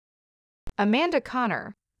Amanda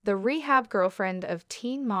Connor, the rehab girlfriend of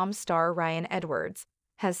Teen Mom star Ryan Edwards,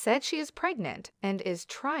 has said she is pregnant and is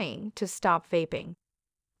trying to stop vaping.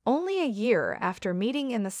 Only a year after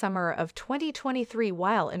meeting in the summer of 2023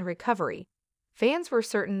 while in recovery, fans were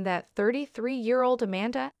certain that 33-year-old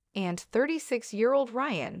Amanda and 36-year-old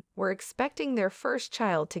Ryan were expecting their first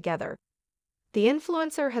child together. The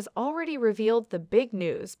influencer has already revealed the big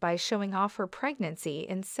news by showing off her pregnancy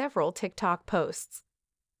in several TikTok posts.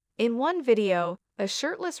 In one video, a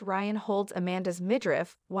shirtless Ryan holds Amanda's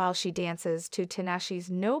midriff while she dances to Tinashe's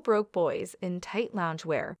No Broke Boys in tight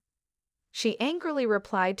loungewear. She angrily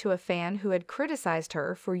replied to a fan who had criticized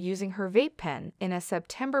her for using her vape pen in a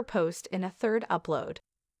September post in a third upload.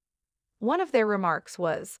 One of their remarks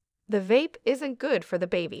was, "The vape isn't good for the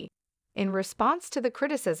baby." In response to the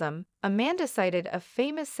criticism, Amanda cited a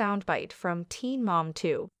famous soundbite from Teen Mom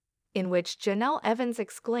 2, in which Janelle Evans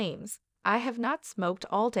exclaims, "I have not smoked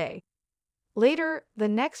all day." Later, the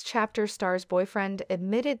Next Chapter star's boyfriend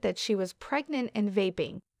admitted that she was pregnant and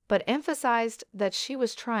vaping, but emphasized that she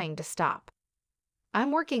was trying to stop.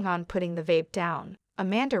 "I'm working on putting the vape down,"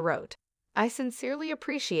 Amanda wrote. "I sincerely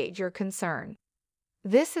appreciate your concern."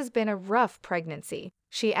 "This has been a rough pregnancy,"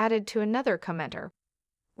 she added to another commenter.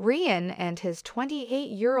 Ryan and his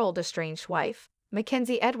 28-year-old estranged wife,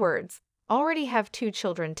 Mackenzie Edwards, already have 2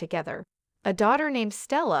 children together, a daughter named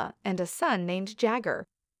Stella and a son named Jagger.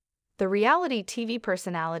 The reality TV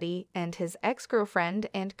personality and his ex-girlfriend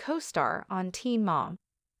and co-star on Teen Mom,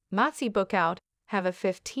 Matzi Bookout, have a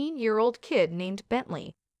 15-year-old kid named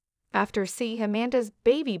Bentley. After seeing Amanda's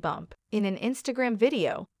baby bump in an Instagram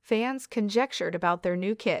video, fans conjectured about their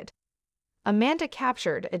new kid. Amanda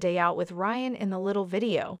captured a day out with Ryan in the little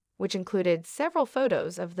video, which included several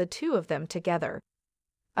photos of the two of them together.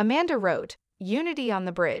 Amanda wrote, "Unity on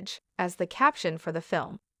the bridge," as the caption for the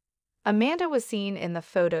film. Amanda was seen in the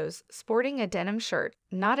photos sporting a denim shirt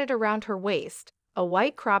knotted around her waist, a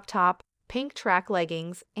white crop top, pink track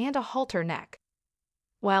leggings, and a halter neck.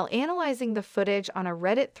 While analyzing the footage on a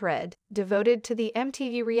Reddit thread devoted to the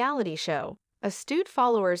MTV reality show, astute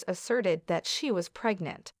followers asserted that she was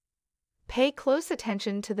pregnant. "Pay close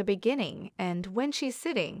attention to the beginning and when she's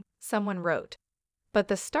sitting," someone wrote. "But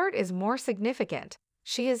the start is more significant.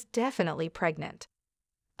 She is definitely pregnant."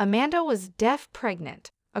 Amanda was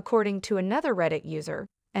pregnant, according to another Reddit user,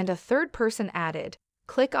 and a third person added,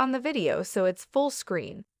 "Click on the video so it's full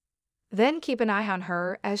screen. Then keep an eye on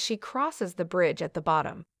her as she crosses the bridge at the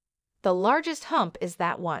bottom. The largest hump is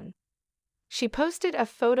that one." She posted a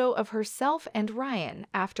photo of herself and Ryan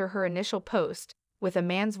after her initial post, with a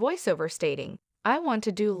man's voiceover stating, "I want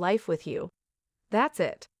to do life with you. That's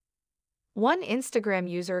it." One Instagram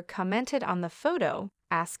user commented on the photo,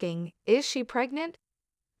 asking, "Is she pregnant?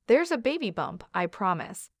 There's a baby bump, I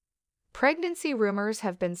promise." Pregnancy rumors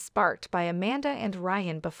have been sparked by Amanda and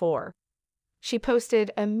Ryan before. She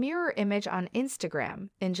posted a mirror image on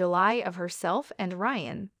Instagram in July of herself and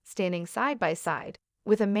Ryan standing side by side,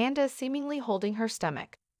 with Amanda seemingly holding her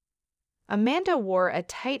stomach. Amanda wore a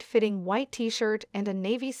tight-fitting white t-shirt and a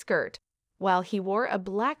navy skirt, while he wore a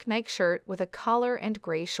black Nike shirt with a collar and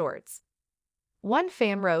gray shorts. One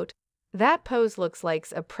fan wrote, "That pose looks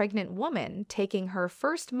like a pregnant woman taking her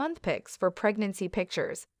first month pics for pregnancy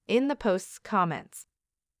pictures," in the post's comments.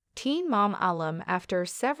 Teen Mom alum after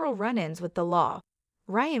several run-ins with the law,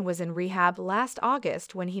 Ryan was in rehab last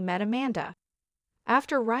August when he met Amanda.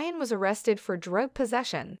 After Ryan was arrested for drug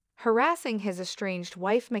possession, harassing his estranged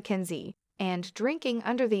wife Mackenzie, and drinking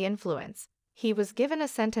under the influence, he was given a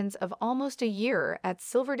sentence of almost a year at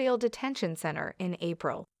Silverdale Detention Center in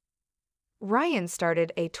April. Ryan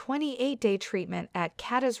started a 28-day treatment at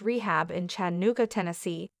Cata's Rehab in Chattanooga,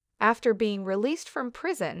 Tennessee, after being released from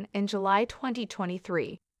prison in July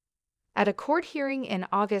 2023. At a court hearing in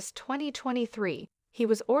August 2023, he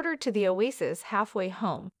was ordered to the Oasis halfway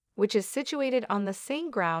home, which is situated on the same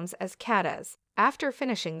grounds as Cata's, after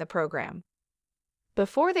finishing the program.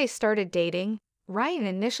 Before they started dating, Ryan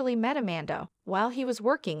initially met Amanda while he was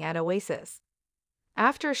working at Oasis.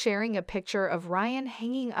 After sharing a picture of Ryan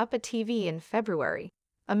hanging up a TV in February,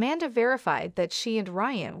 Amanda verified that she and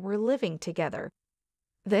Ryan were living together.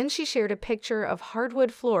 Then she shared a picture of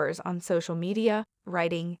hardwood floors on social media,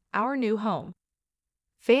 writing, "Our new home."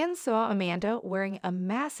 Fans saw Amanda wearing a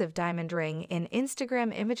massive diamond ring in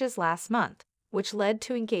Instagram images last month, which led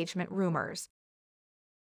to engagement rumors.